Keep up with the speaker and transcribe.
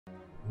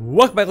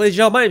Welcome back, ladies and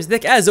gentlemen. My name is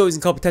Nick. As always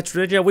in Call of Duty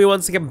WW2, we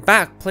once again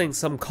back playing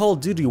some Call of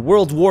Duty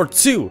World War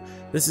II.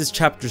 This is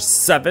chapter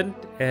 7,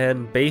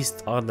 and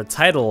based on the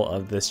title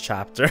of this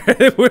chapter,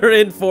 we're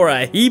in for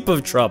a heap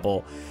of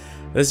trouble.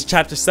 This is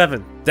chapter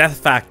 7, Death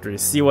Factory.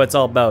 See what it's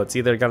all about. It's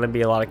either going to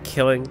be a lot of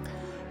killing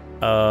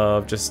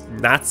of just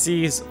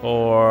Nazis,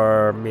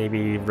 or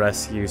maybe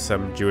rescue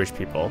some Jewish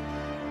people.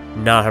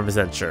 Not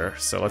 100% sure,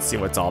 so let's see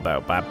what it's all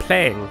about by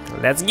playing.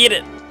 Let's get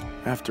it!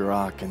 After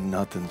Aachen,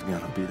 nothing's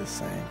gonna be the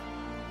same.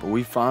 But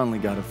we finally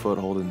got a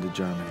foothold into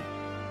Germany.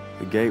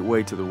 The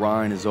gateway to the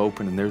Rhine is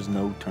open and there's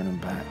no turning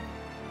back.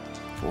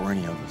 For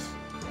any of us.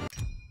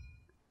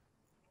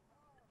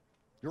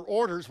 Your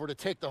orders were to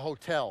take the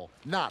hotel,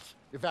 not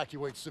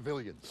evacuate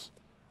civilians.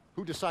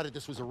 Who decided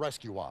this was a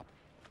rescue op?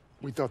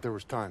 We thought there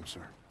was time,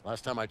 sir.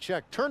 Last time I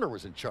checked, Turner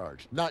was in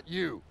charge, not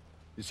you.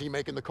 Is he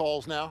making the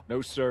calls now?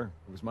 No, sir.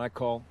 It was my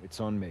call. It's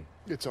on me.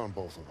 It's on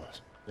both of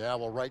us. Yeah,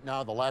 well, right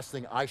now, the last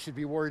thing I should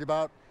be worried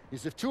about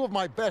is if two of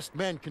my best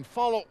men can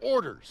follow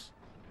orders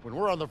when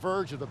we're on the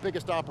verge of the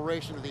biggest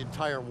operation of the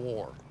entire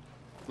war.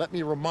 Let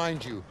me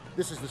remind you,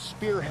 this is the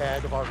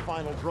spearhead of our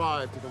final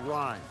drive to the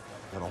Rhine.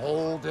 Got a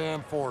whole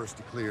damn forest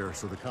to clear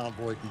so the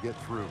convoy can get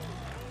through.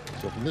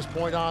 So from this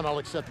point on, I'll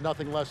accept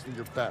nothing less than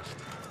your best.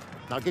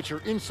 Now get your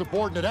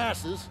insubordinate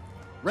asses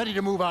ready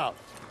to move out.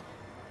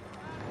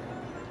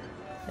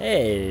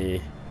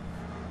 Hey.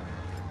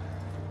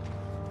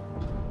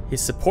 He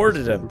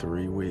supported him.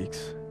 3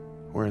 weeks.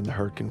 We're in the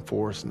Hürtgen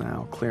Forest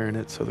now, clearing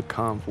it so the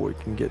convoy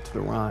can get to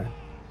the Rhine.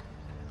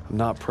 I'm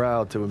not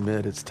proud to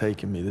admit it's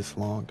taken me this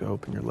long to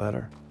open your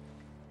letter.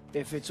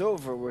 If it's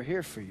over, we're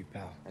here for you,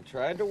 pal. I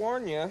tried to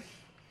warn you.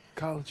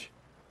 College.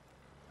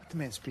 Let the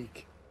man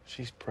speak.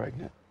 She's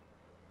pregnant.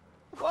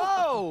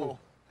 Whoa!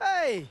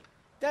 Hey,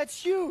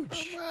 that's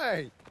huge. All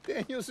right.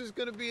 Daniels is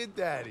gonna be a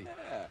daddy.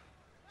 Yeah.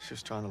 She's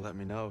just trying to let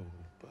me know,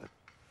 but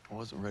I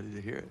wasn't ready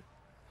to hear it.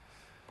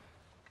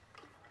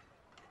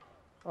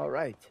 All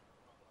right.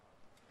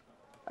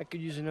 I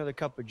could use another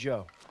cup of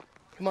joe.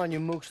 Come on, you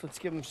mooks, let's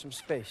give him some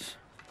space.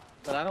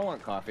 But I don't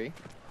want coffee.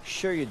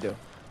 Sure you do.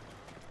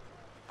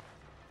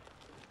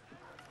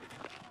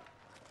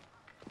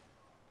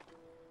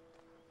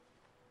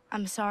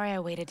 I'm sorry I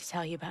waited to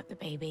tell you about the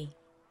baby.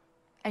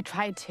 I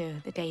tried to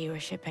the day you were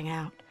shipping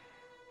out.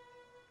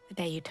 The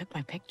day you took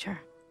my picture.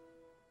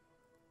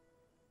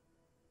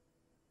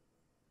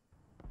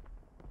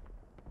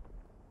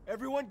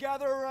 Everyone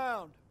gather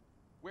around.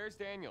 Where's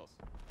Daniels?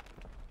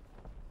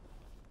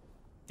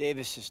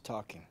 Davis is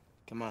talking.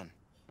 Come on.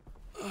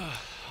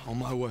 On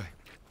my way.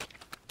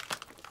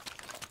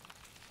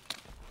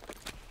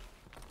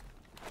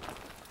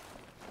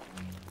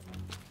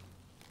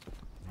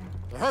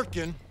 The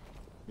Hürtgen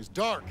is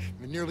dark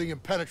and nearly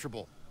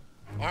impenetrable.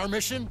 Our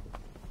mission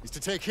is to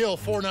take Hill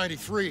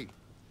 493.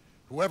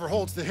 Whoever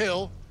holds the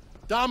hill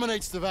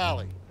dominates the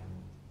valley.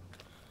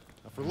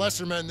 Now, for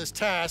lesser men, this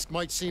task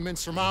might seem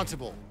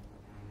insurmountable,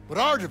 but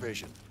our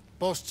division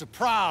boasts a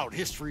proud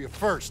history of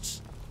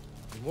firsts.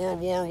 In World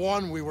War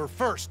I, we were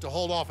first to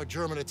hold off a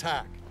German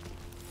attack,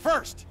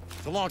 first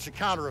to launch a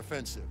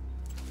counteroffensive,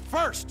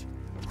 first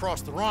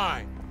across the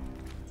Rhine.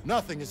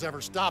 Nothing has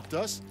ever stopped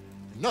us,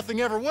 and nothing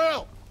ever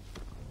will.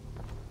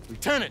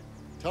 Lieutenant,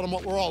 tell them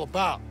what we're all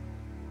about.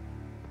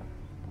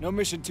 No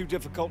mission too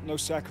difficult, no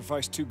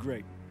sacrifice too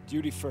great.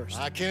 Duty first.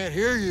 I can't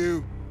hear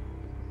you.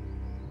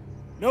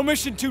 No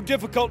mission too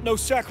difficult, no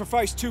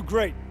sacrifice too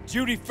great.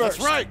 Duty first.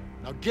 That's right.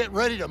 Now get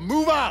ready to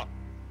move out.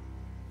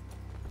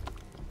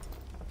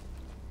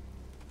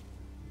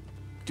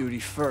 Duty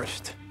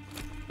first.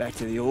 Back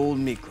to the old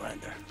meat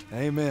grinder.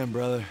 Amen,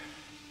 brother.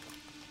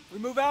 We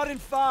move out in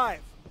 5.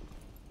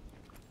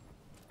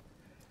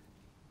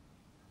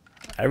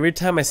 Every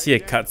time I see a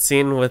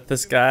cutscene with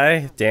this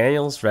guy,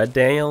 Daniels, Red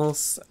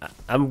Daniels,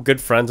 I'm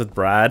good friends with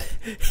Brad.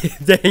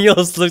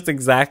 Daniels looks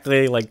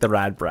exactly like the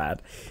Rad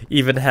Brad.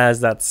 Even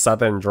has that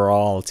southern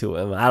drawl to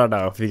him. I don't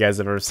know if you guys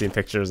have ever seen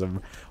pictures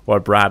of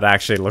what Brad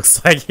actually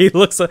looks like. He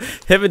looks like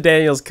him and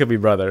Daniels could be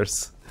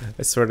brothers.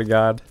 I swear to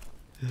God.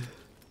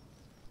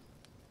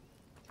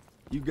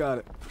 You got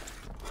it.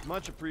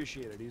 Much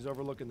appreciated. He's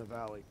overlooking the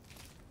valley.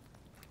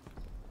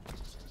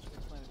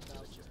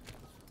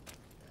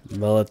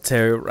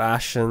 Military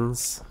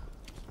rations.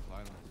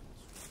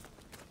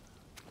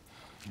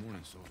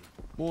 Morning, soldier.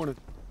 Morning.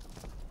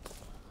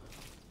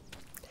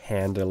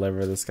 Hand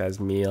deliver this guy's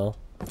meal.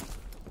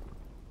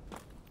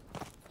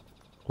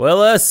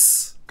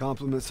 Willis!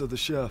 Compliments of the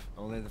chef.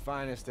 Only the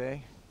finest, eh?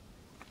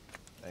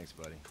 Thanks,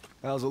 buddy.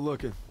 How's it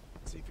looking?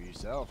 See for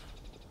yourself.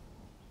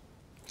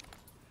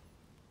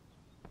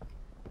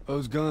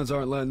 Those guns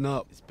aren't letting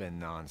up. It's been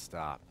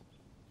non-stop.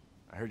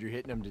 I heard you're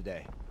hitting them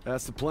today.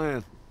 That's the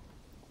plan.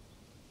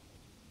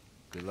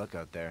 Good luck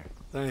out there.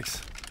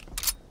 Thanks.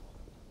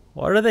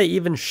 What are they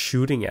even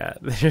shooting at?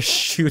 They're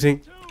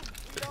shooting.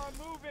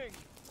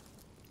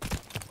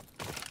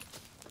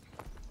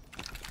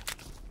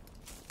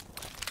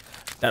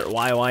 That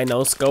WWII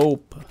no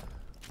scope.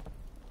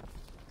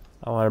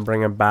 I want to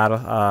bring a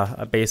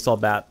baseball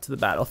bat to the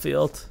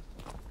battlefield.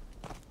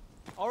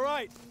 All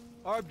right.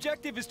 Our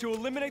objective is to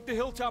eliminate the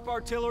hilltop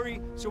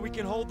artillery so we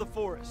can hold the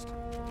forest.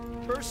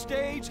 First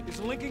stage is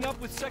linking up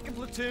with 2nd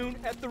platoon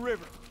at the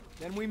river.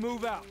 Then we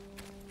move out.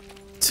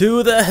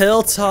 To the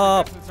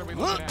hilltop.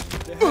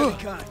 The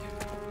heavy kind.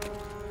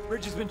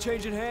 Bridge has been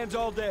changing hands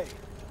all day.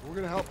 We're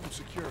gonna help them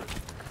secure it.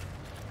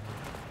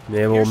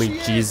 Maybe we'll Here she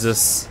meet is.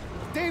 Jesus.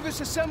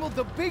 Davis assembled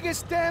the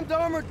biggest damned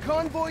armored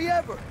convoy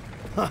ever.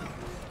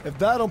 If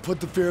that don't put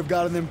the fear of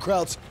God in them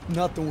krauts,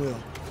 nothing will.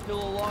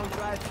 Still a long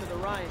drive to the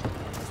Rhine.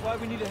 That's why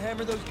we need to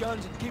hammer those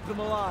guns and keep them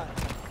alive.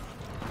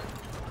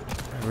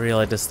 I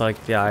really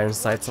dislike the iron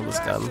sights on this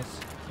gun.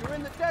 You're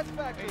in the death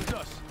factory. Hey,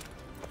 Gus.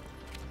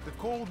 The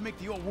cold make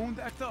the old wound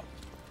act up?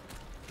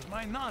 'Cause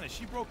my nana,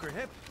 she broke her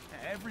hip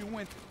every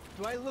winter.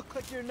 Do I look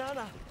like your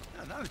nana?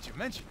 Now that you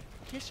mention it,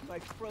 Kiss my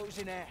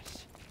frozen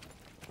ass.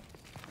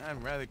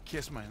 I'd rather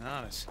kiss my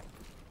nanas.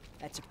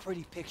 That's a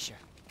pretty picture.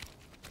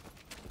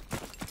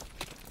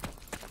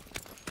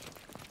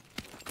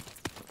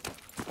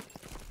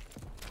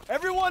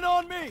 Everyone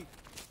on me!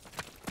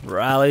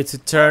 Rally to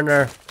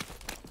Turner.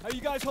 How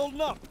you guys holding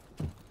up?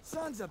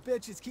 Sons of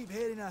bitches keep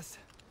hitting us.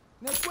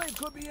 Next wave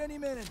could be any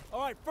minute.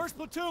 All right, 1st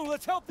platoon,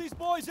 let's help these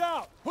boys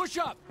out. Push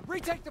up!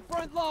 Retake the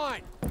front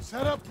line!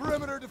 Set up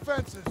perimeter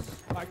defenses.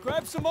 All right,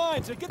 grab some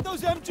mines and get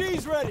those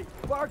MGs ready.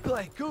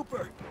 Barclay,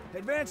 Cooper,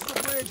 advance to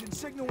the bridge and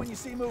signal when you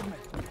see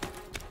movement.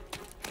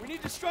 We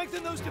need to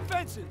strengthen those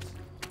defenses.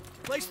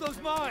 Place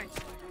those mines.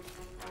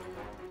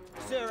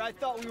 Sir, I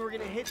thought we were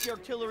gonna hit the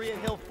artillery at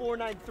Hill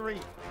 493.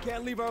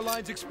 Can't leave our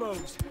lines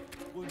exposed.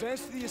 We'll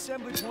advance to the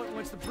assembly point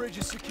once the bridge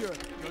is secure.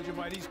 Judging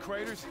by these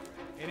craters,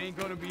 it ain't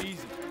gonna be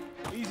easy.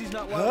 Easy's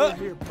not why we're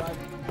here, Private.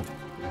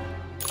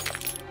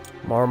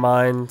 More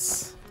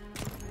mines.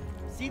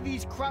 See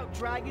these Kraut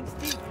dragons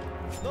deep?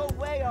 No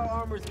way our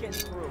armor's getting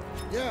through.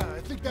 Yeah,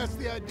 I think that's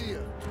the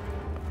idea.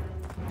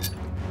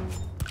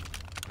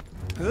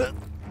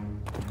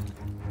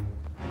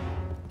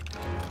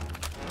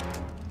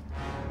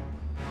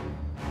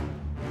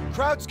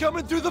 Kraut's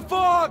coming through the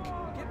fog!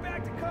 Get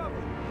back to cover.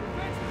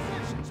 Advance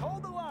positions,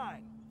 hold the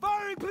line.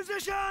 Firing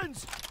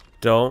positions!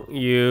 Don't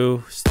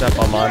you step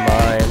on my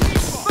mines.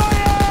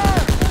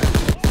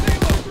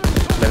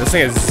 Man, this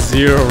thing has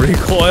 0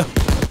 recoil.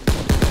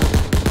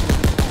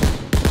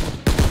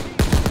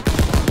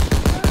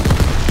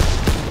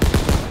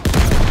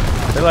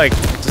 They're like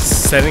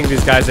just sending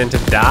these guys in to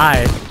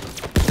die.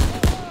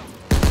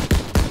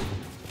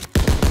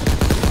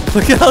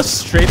 Look at how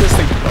straight this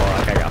thing. Oh,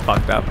 okay, I got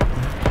fucked up.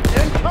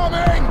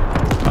 Incoming!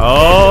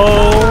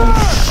 Oh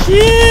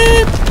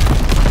shit!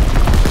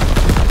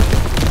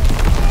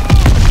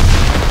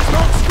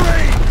 Smoke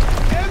screen!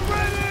 Get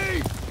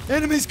ready!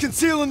 Enemies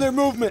concealing their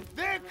movement.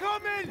 They're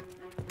coming!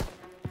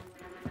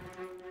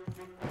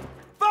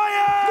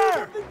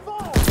 Fire!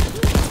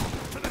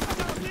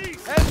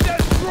 And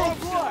that's group!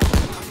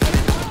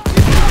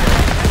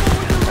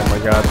 Oh my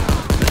god.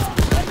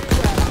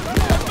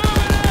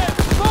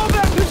 Fall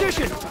back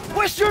position!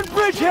 Western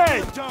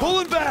bridgehead!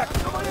 Pulling back!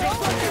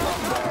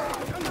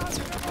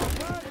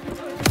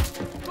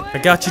 I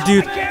got you,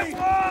 dude.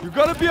 You're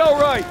gonna be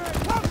alright!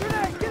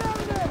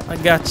 I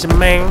got you,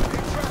 man.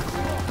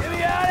 Get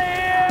me out of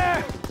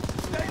here!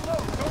 Stay low,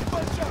 don't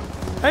bunch up!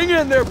 Hang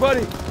in there,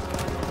 buddy!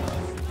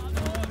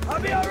 I'll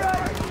be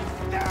alright!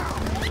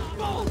 Down!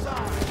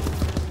 Bullseye!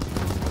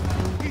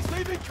 He's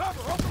leaving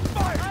cover! Open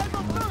fire!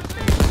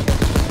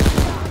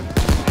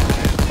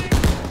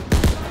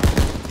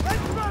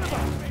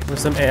 With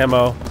some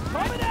ammo.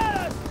 Coming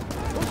at us!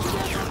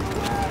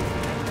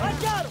 I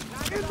got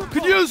him!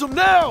 Could use them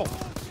now!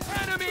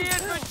 Enemy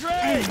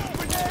infantry!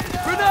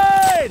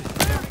 Grenade!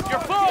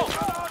 You're full!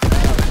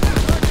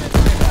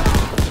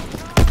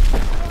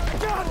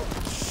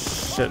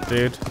 Shit,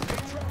 dude.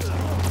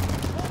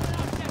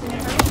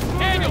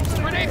 Daniel,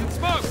 grenade and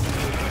smoke!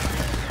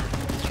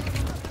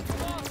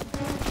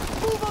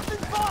 Move up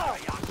and fire!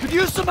 Could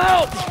use some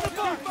help!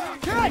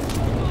 Catch!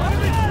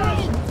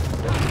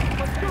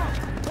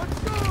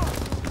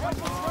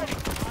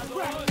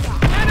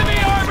 Enemy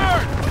armor!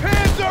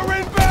 Panzer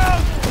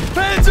inbound!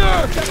 Panzer!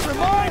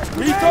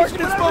 Are you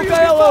targeting smoke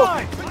ILO?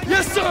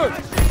 Yes, sir!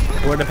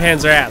 Where the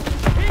Panzer at?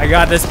 I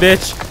got this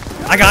bitch.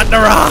 I got the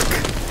rock.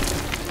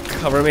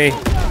 Cover me.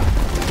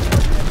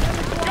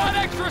 Got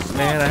extra smoke!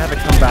 Man, I have to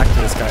come back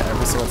to this guy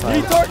every single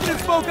He time. targeting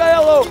smoke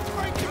ILO!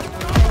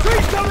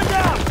 Tree's coming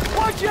down!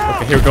 Watch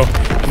out! Okay, here we go.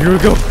 Here we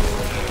go.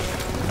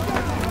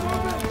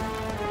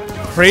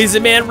 Crazy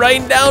man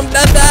riding down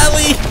that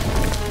alley.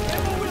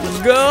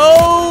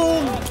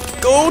 Go!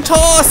 Go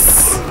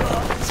toss!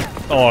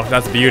 Oh,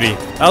 that's beauty.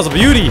 That was a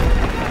beauty.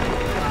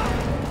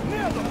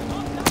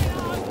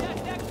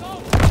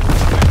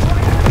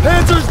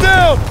 Panzer's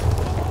down!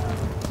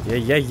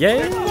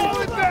 Yeah.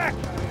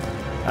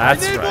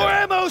 That's I need more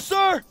right. ammo,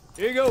 sir!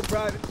 Here you go,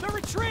 Private. They're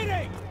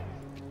retreating!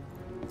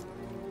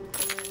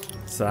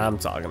 That's what I'm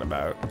talking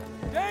about.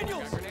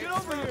 Daniels, get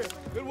over here!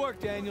 Good work,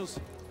 Daniels.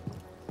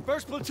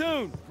 1st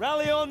platoon,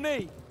 rally on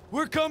me.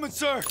 We're coming,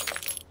 sir.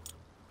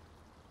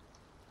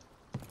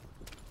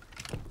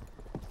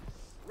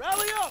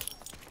 Rally up!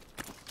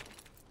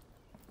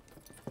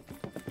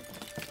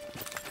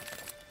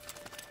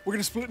 We're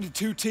gonna split into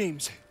 2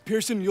 teams.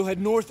 Pearson, you'll head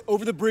north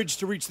over the bridge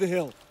to reach the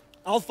hill.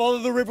 I'll follow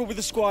the river with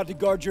a squad to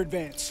guard your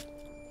advance.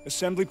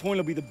 Assembly point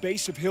will be the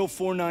base of Hill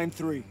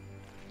 493.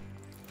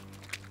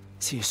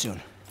 See you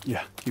soon.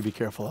 Yeah, you be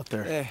careful out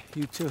there. Yeah,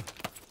 you too.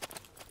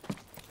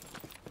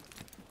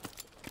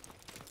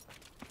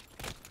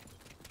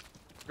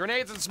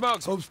 Grenades and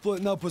smokes. Hope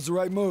splitting up was the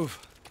right move.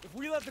 If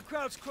we let the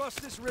Krauts cross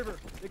this river,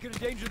 they could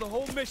endanger the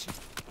whole mission.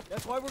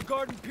 That's why we're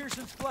guarding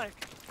Pearson's flank.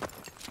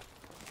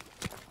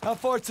 How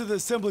far to the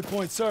assembly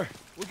point, sir?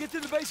 We'll get to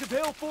the base of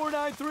Hill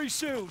 493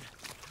 soon.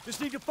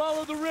 Just need to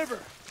follow the river.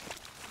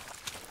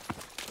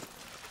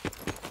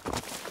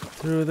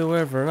 Through the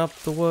river and up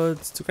the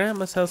woods to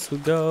Grandma's house we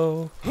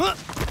go.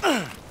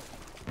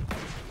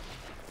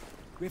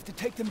 We have to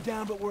take them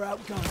down, but we're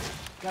outgunned.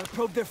 Gotta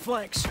probe their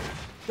flanks.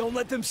 Don't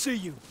let them see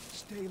you.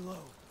 Stay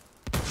low.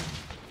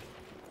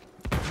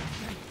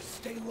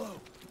 Stay low.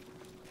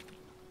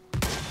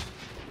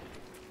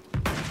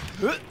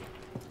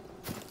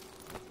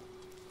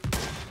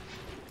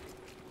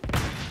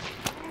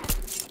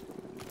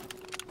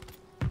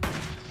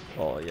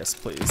 Oh, yes,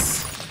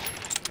 please.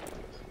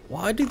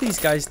 Why do these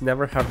guys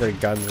never have their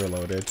guns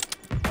reloaded?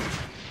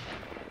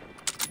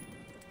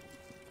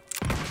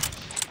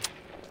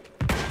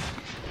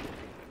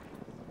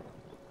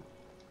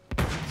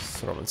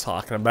 That's what I'm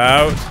talking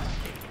about.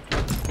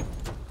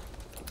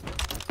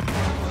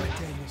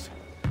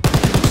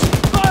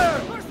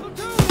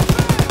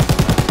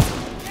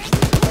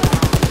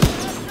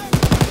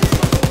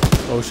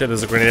 Oh shit,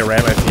 there's a grenade right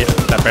at my feet.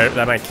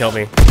 That might kill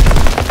me.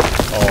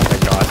 Oh my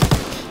god.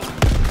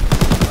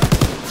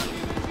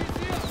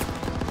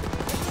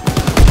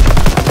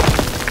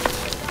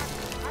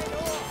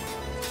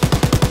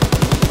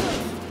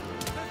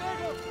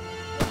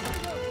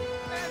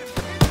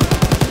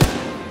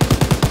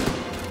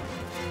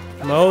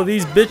 Mow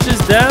these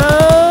bitches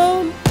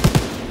down!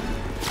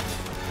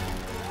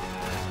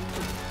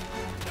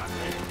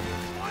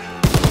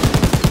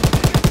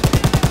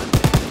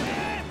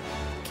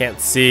 Can't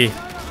see.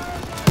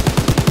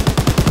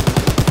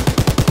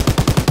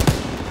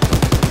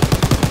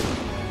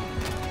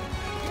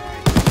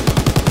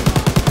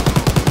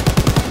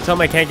 Tell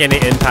me I can't get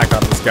any impact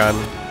on this gun.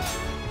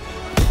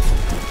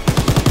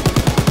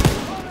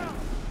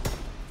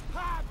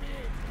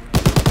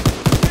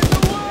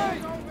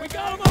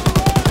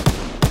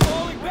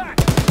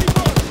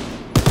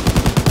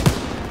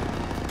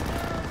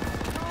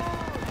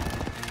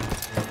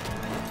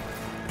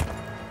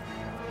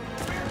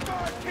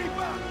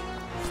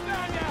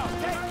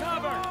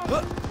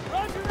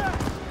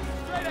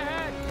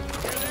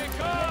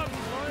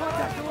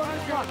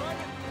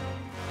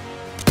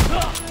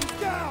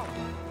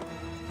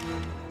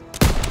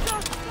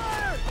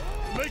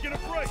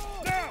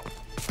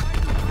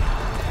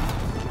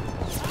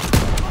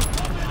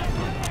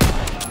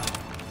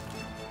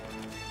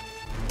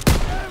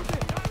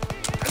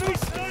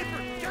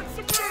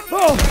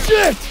 Oh,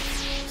 shit!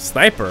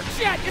 Sniper.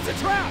 Shit, it's a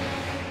trap!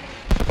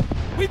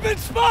 We've been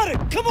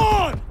spotted! Come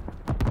on!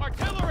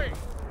 Artillery!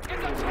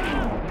 It's a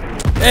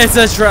trap! It's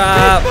a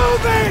trap! Keep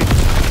moving!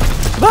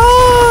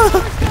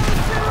 Ah!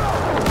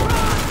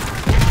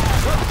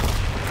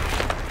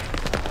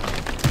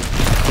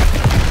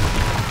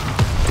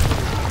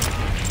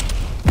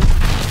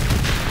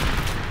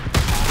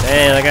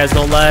 Dang, that guy's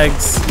no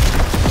legs.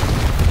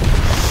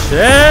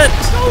 Shit!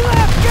 Go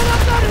left! Get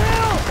up that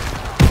hill!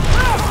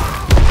 Left!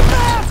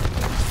 Left!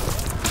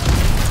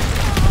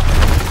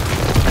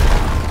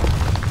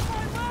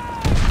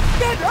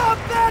 Get up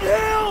that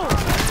hill!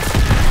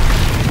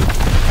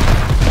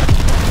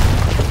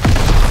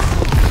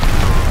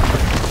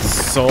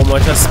 So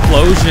much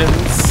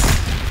explosions.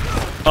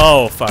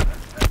 Oh, fuck.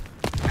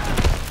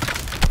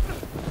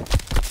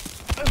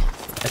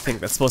 I think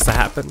that's supposed to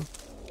happen.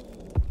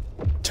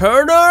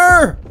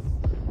 Turner!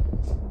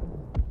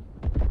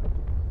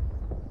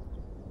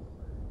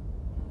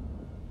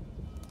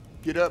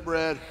 Get up,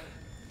 Brad.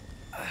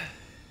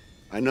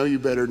 I know you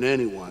better than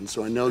anyone,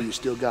 so I know you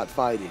still got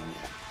fight in you.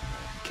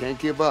 You can't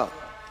give up.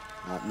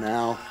 Not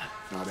now,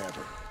 not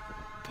ever.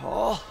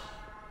 Paul?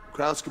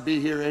 Krauts could be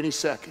here any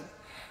second,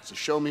 so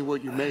show me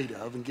what you're made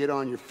of and get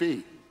on your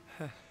feet.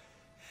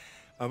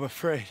 I'm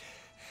afraid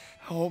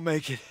I won't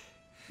make it.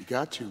 You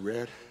got to,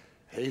 Red.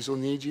 Hazel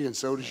needs you, and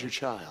so does your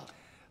child.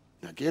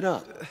 Now get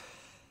up.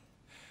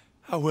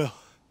 I will.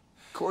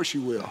 Of course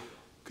you will,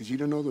 because you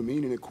don't know the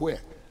meaning of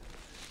quit.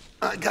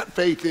 I got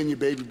faith in you,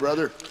 baby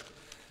brother.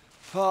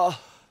 Paul.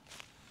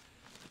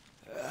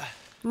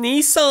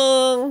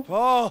 Nissan!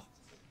 Paul!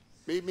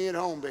 Meet me at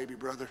home, baby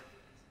brother.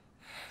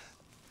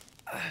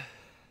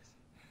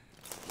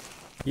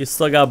 You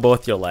still got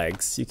both your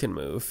legs. You can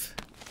move.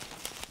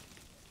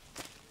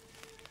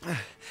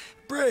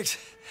 Briggs!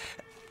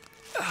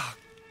 Oh,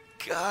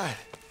 God.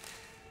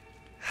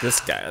 This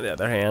guy, on the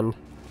other hand,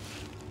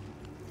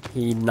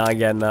 he not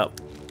getting up.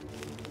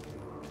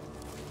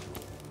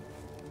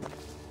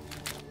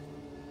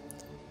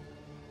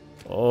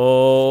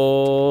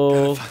 Oh,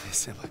 Gotta find the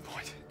assembly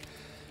point.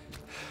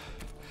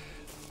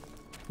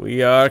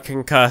 We are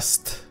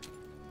concussed.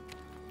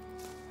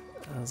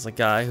 There's a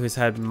guy who's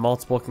had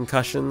multiple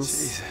concussions.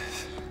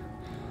 Jesus.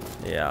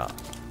 Yeah.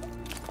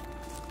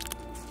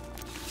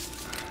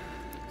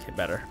 Okay,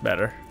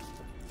 better.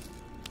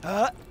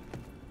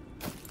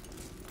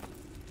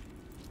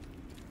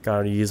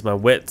 Gotta use my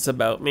wits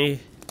about me.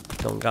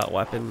 Don't got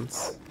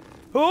weapons.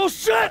 Oh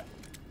shit!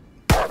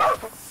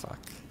 Fuck.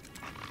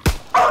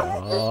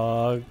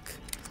 Fuck.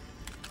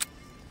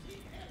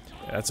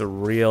 That's a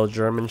real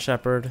German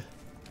Shepherd.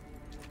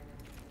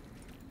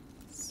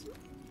 It's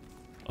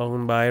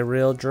owned by a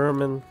real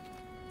German.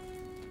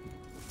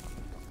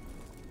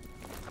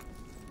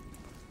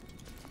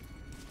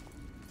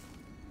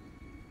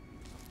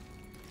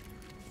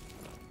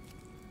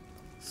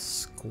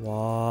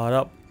 Squad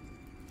up.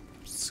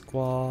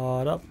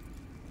 Squad up.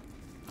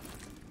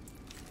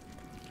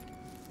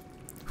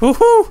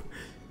 Woohoo!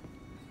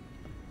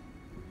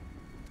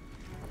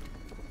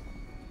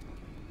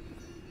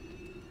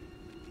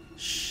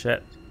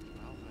 Shit.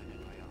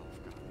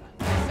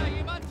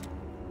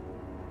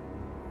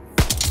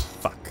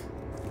 Fuck.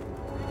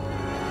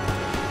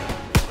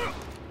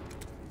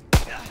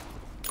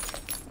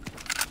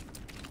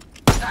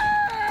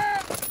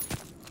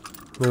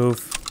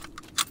 Move.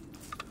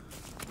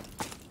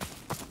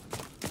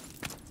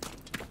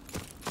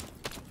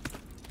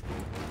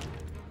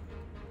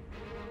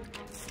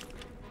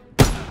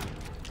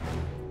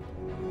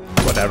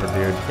 Whatever,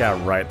 dude. Yeah,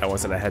 right. That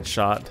wasn't a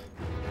headshot.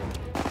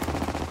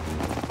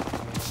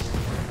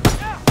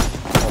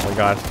 Oh my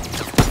god.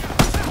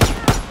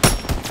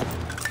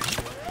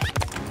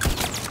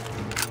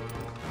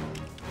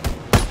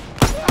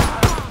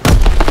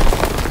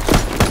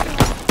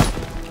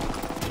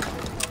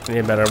 I need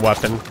a better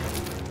weapon.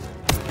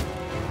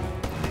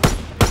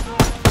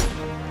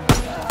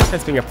 This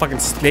guy's being a fucking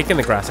snake in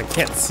the grass. I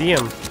can't see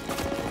him.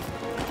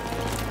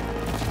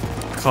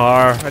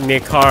 Car. I need a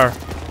car.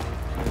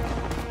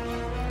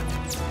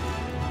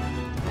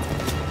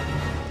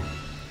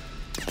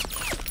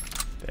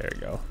 There we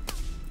go.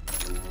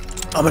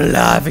 I'm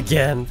alive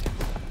again.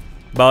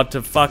 About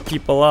to fuck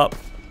people up.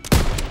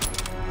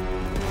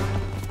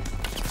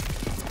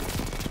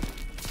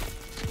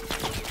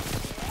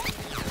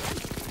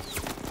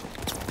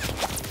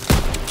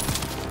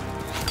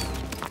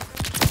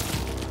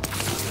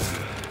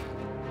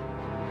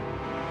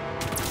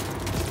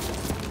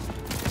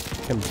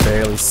 I can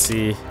barely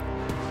see.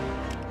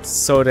 It's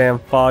so damn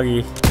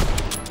foggy.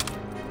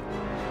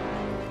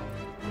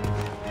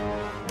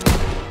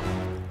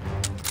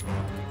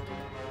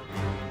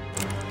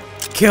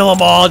 Kill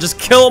them all, just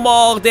kill them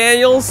all,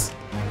 Daniels.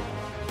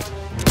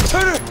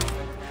 Turner!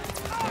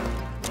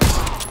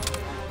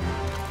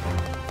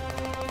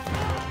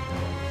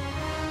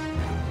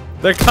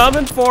 They're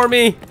coming for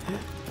me.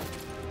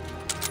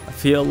 I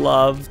feel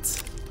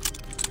loved.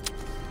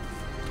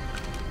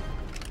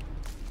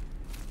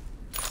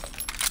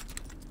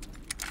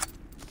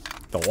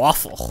 The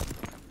waffle.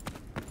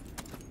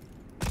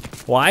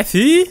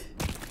 Wifey?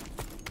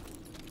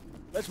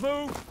 Let's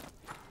move.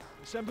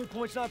 Assembly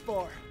point's not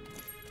far.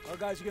 Our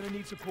guys are gonna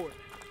need support.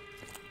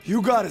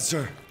 You got it,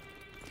 sir.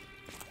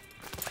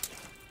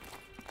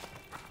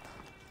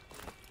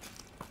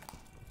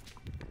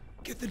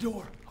 Get the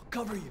door. I'll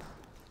cover you.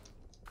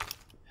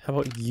 How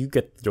about you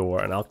get the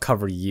door and I'll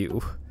cover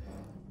you?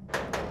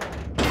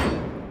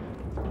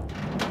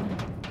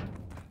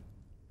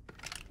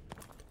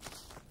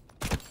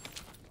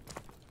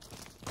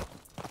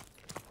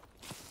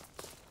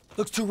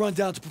 Looks too run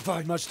down to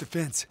provide much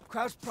defense.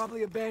 Crowd's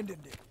probably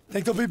abandoned it.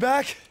 Think they'll be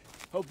back?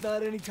 Hope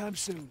not anytime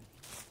soon.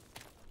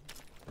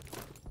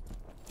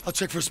 I'll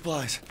check for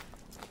supplies.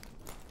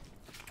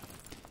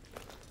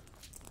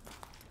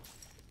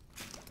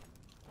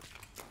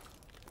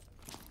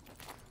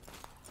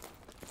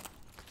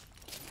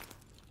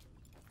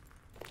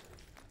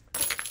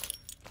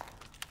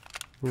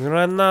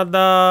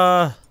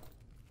 Granada.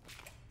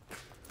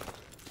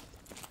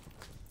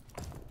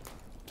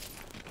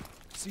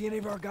 See any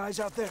of our guys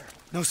out there?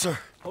 No, sir.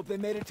 Hope they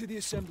made it to the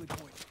assembly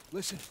point.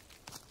 Listen.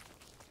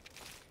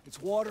 It's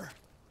water.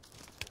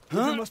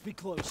 River must be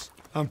close.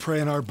 I'm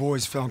praying our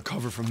boys found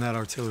cover from that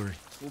artillery.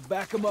 We'll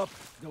back them up.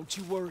 Don't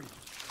you worry.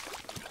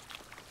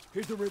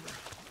 Here's the river.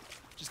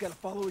 Just gotta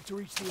follow it to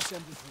reach the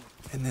assembly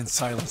point. And then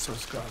silence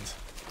those guns.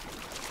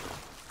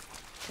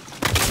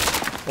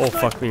 Oh,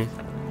 fuck me.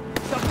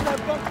 Stuck in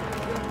that bunker.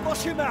 We're gonna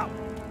flush him out.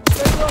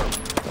 Stay low.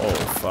 Oh,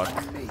 fuck.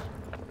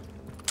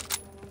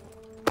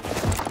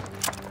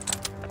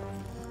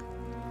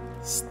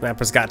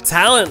 Snapper's got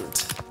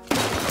talent.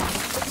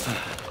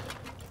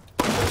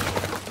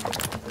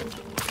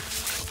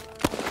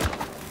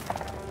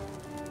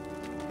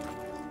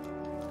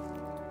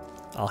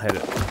 I'll hit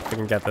it. I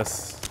can get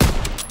this.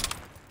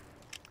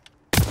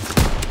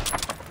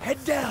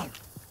 Head down.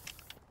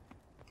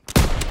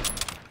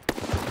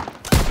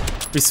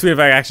 Be sweet if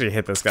I actually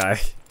hit this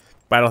guy,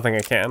 but I don't think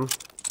I can.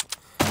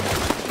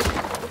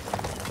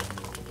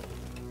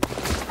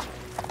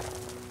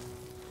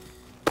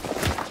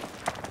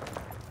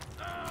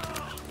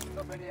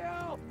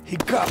 He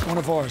got one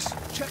of ours.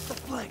 Check the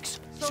flanks.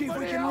 See if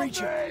we can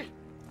reach him.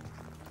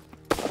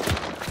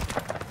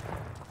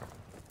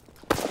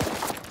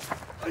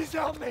 Please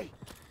help me.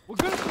 We're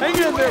gonna hang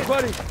in there,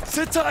 buddy.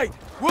 Sit tight.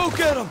 We'll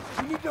get him.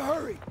 We need to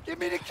hurry. Give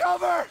me the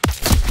cover.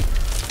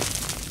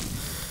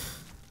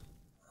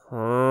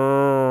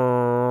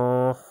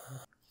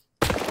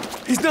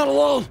 He's not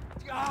alone.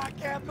 Ah, I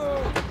can't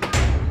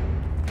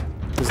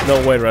move. There's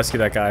no way to rescue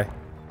that guy.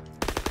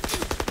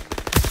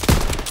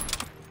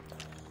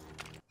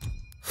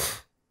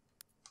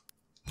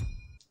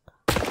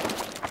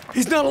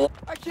 He's not alone.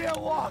 I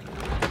can't walk.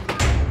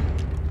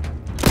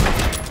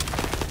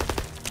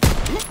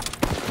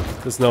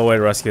 There's no way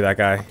to rescue that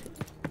guy.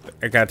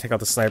 I gotta take out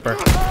the sniper.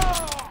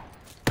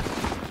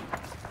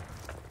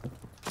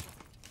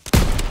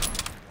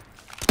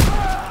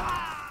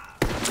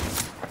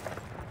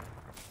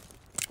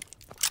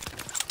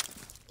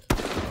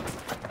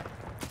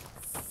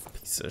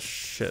 Piece of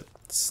shit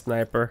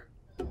sniper.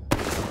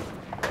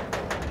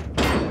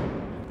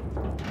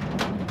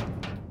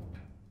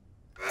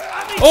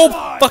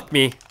 Oh, fuck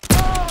me.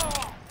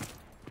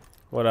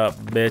 What up,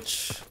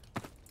 bitch?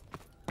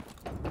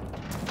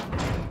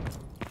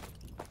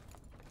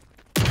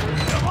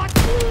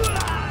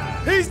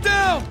 He's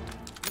down.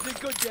 You did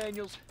good,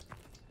 Daniels.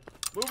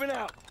 Moving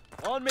out.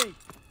 On me.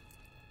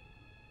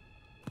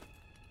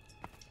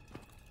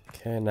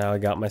 Okay, now I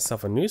got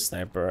myself a new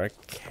sniper, a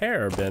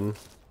carabin.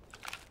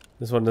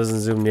 This one doesn't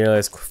zoom nearly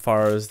as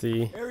far as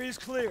the... Area's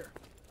clear.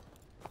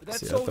 But that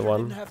See that soldier the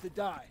one? didn't have to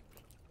die.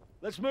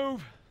 Let's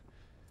move.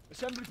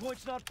 Assembly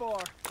point's not far.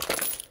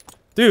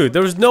 Dude,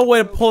 there was no way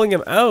of pulling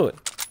him out.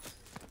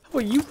 How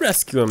about you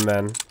rescue him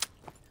then?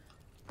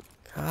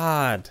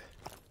 God.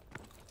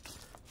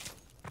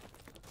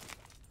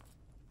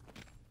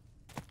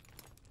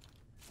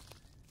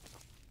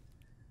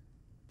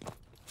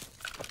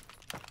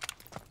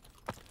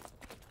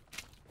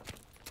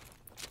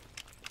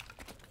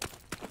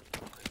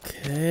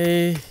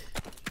 Okay.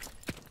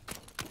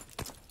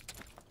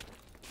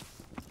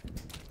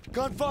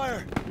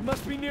 Gunfire! You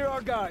must be near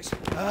our guys.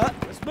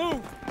 Let's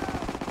move!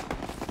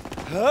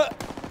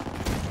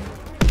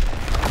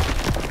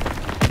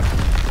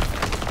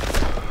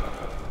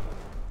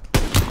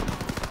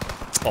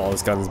 Oh,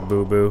 this gun's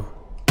boo-boo.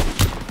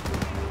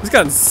 This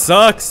gun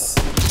sucks!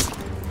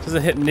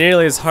 Doesn't hit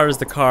nearly as hard as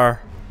the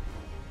car.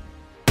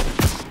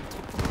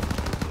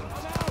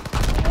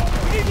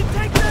 We need to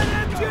take that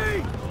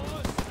MG!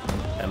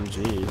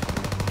 MG.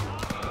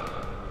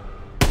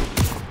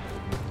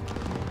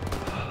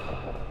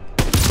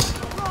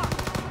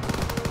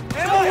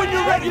 Ammo when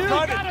you're ready,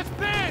 Private!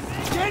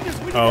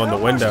 Oh, in the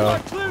window.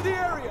 Clear the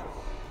area!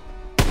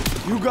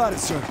 You got it,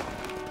 sir.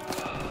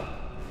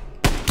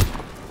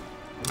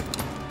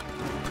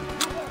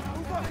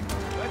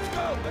 Let's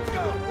go, let's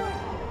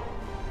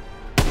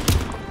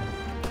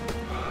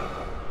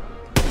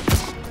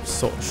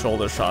go!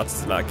 Shoulder shots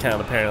does not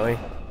count, apparently.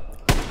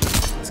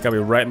 It's gotta be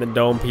right in the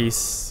dome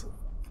piece.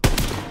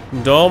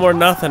 Dome or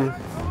nothing.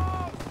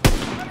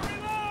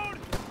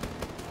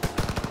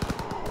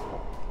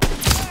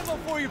 Ammo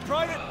for you,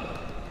 Private!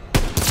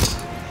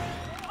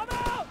 I'm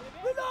out!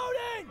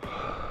 Reloading!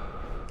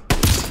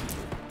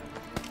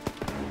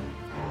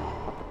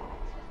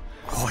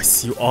 Oh, I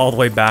see you all the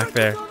way back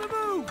there. On the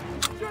move!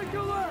 Check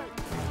your leg!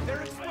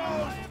 They're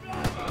exposed!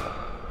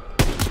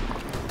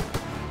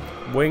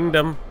 Winged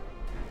him.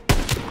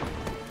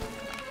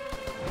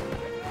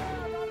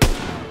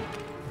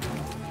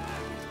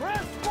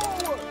 Press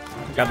forward!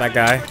 Got that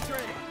guy.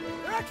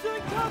 They're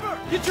exiting cover!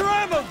 Get your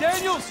ammo,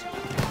 Daniels!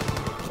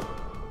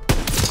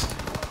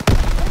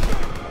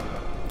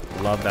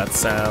 Love that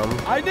sound.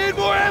 I need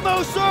more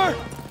ammo, sir!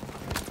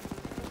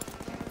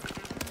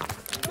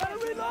 Gotta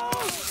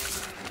reload!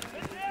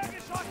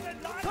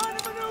 Time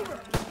to maneuver!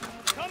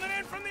 Coming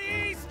in from the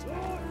east!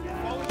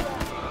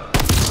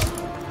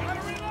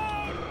 Gotta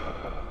reload!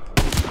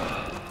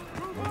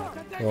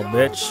 Little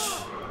bitch.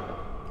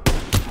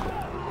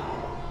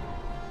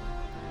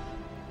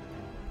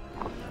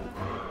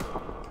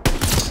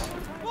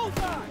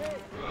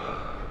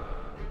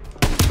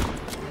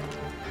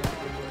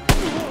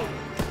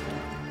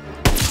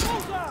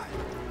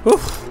 Whew.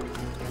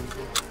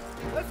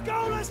 Let's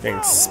go, let's Getting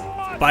go!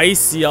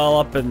 spicy all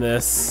up in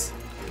this.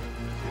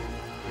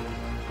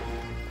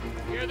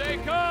 Here they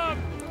come!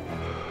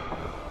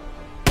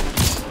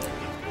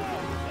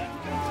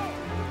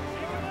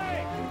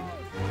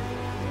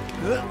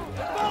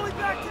 Falling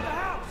back to the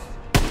house!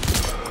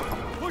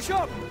 Push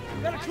up!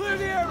 Gotta clear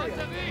the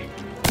area!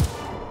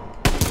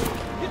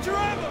 Get your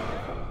ammo!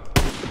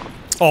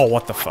 Oh,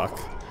 what the fuck?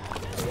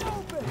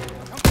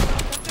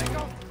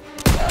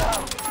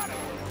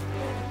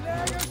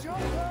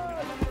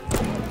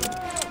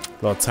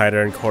 A little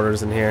tighter in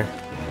quarters in here.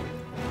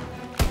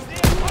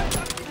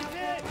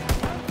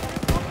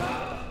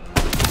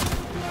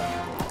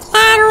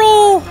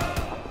 Lateral!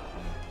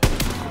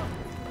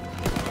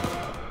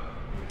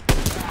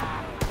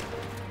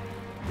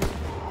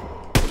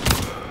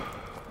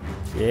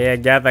 Yeah,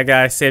 got that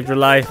guy. Saved your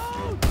life.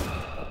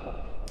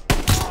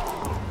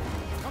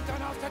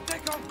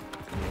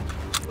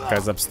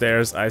 Guys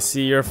upstairs. I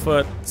see your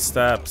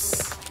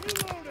footsteps.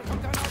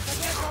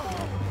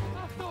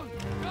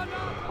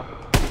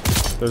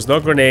 There's no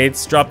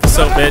grenades. Drop the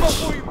soap,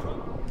 bitch.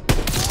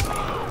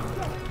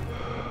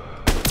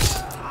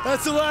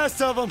 That's the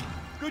last of them.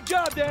 Good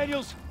job,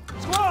 Daniels.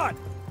 Squad,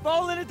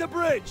 fall in at the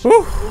bridge.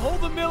 Whew. We'll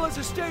hold the mill as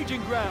a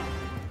staging ground.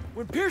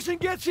 When Pearson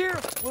gets here,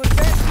 we'll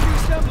advance to the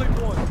assembly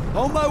point.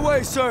 On my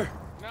way, sir.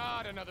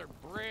 Not another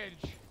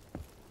bridge.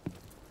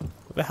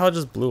 What the hell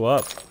just blew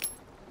up?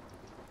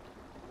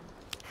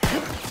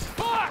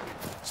 Fuck!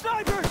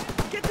 Snipers!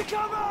 Get to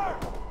cover!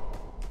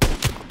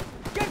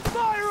 Get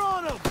fire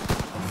on them!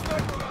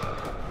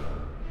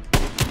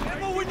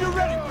 Ammo when you're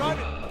ready,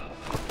 Private!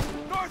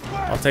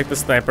 Northwest! I'll take the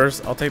snipers.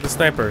 I'll take the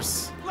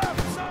snipers.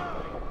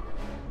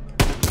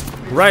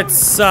 Right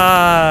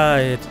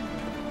side.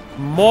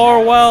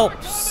 More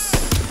whelps.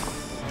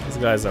 These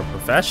guys are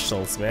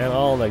professionals, man.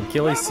 All the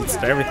ghillie suits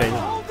and everything.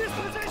 Hold this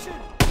position!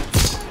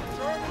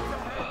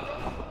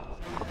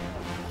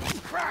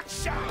 Crack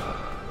shot!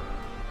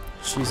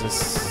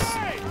 Jesus.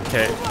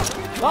 Okay.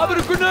 Lob it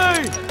a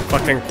grenade!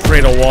 Fucking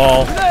create a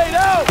wall. Grenade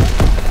out!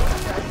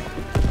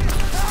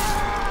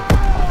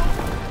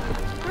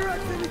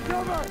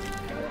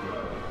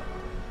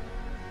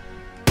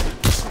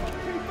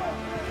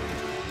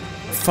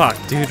 Fuck,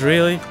 dude,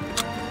 really?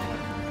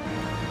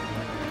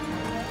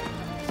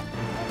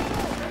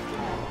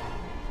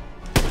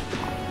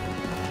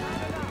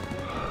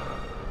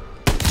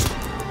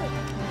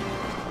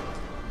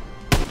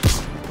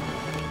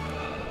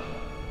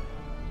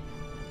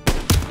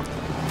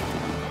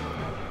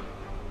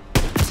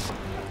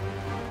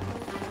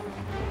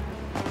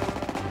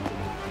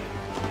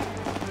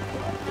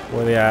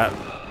 Where they at?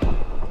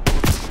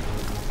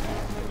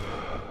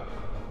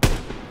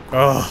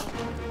 Oh.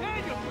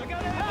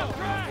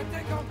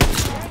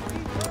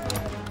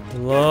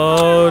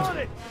 Load.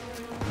 I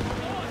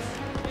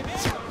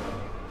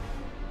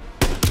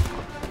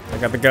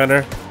got the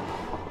gunner.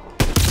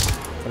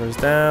 Gunner's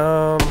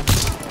down.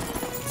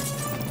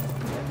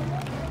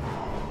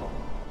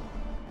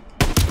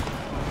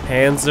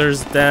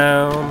 Panzer's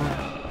down.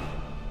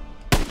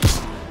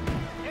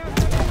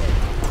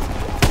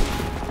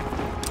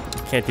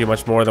 Can't do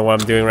much more than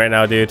what I'm doing right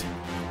now, dude.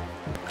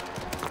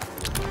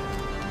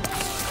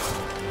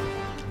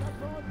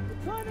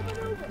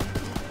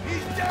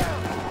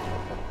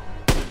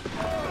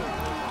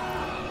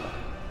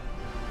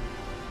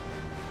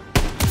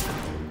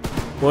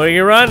 Where are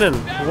you running?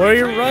 Where are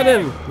you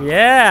running?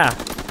 Yeah.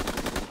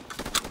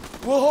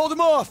 We'll hold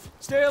him off.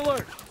 Stay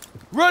alert.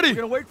 Ready. We're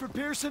gonna wait for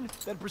Pearson,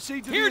 then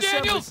proceed to the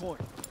assembly point.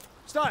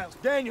 Styles,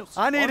 Daniels.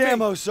 I need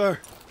ammo, sir.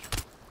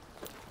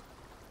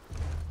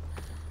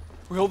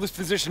 We hold this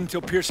position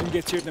until Pearson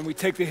gets here, then we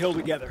take the hill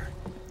together.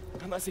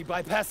 Unless he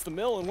bypassed the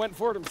mill and went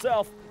for it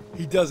himself.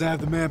 He doesn't have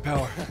the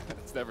manpower.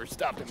 It's never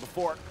stopped him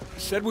before.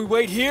 Said we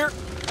wait here,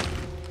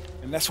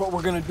 and that's what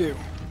we're gonna do.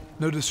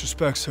 No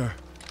disrespect, sir.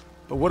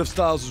 But what if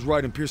Styles was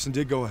right and Pearson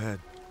did go ahead?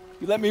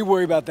 You let me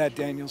worry about that,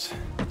 Daniels.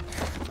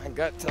 My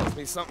gut tells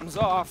me something's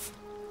off.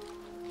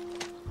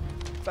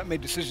 If I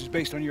made decisions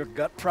based on your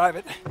gut,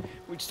 Private,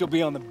 we'd still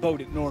be on the boat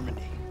at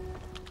Normandy.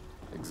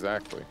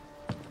 Exactly.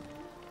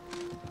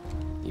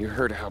 You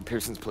heard how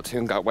Pearson's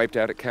platoon got wiped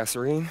out at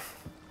Kasserine?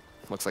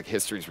 Looks like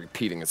history's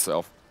repeating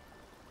itself.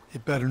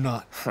 It better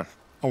not.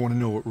 I want to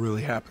know what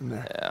really happened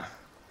there. Yeah.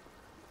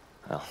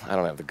 Well, I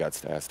don't have the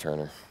guts to ask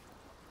Turner.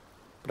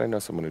 But I know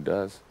someone who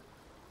does.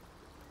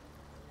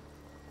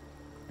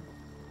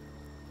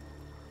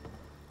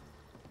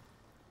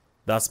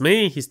 That's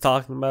me he's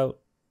talking about.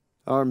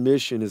 Our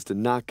mission is to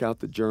knock out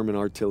the German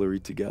artillery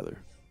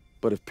together.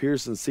 But if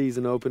Pearson sees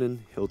an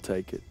opening, he'll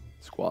take it.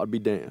 Squad be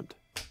damned.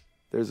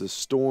 There's a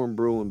storm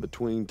brewing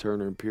between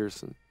Turner and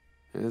Pearson,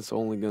 and it's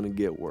only gonna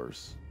get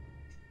worse.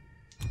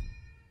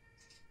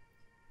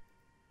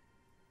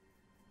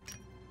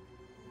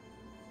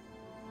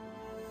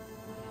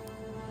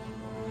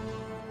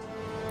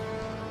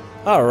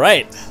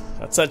 Alright,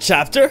 that's that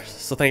chapter.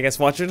 So thank you guys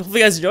for watching.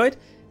 Hopefully you guys enjoyed.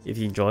 If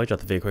you enjoyed, drop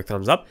the video a quick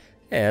thumbs up.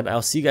 And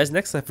I'll see you guys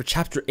next time for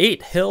Chapter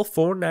 8, Hill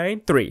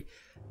 493.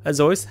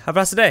 As always, have a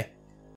nice day.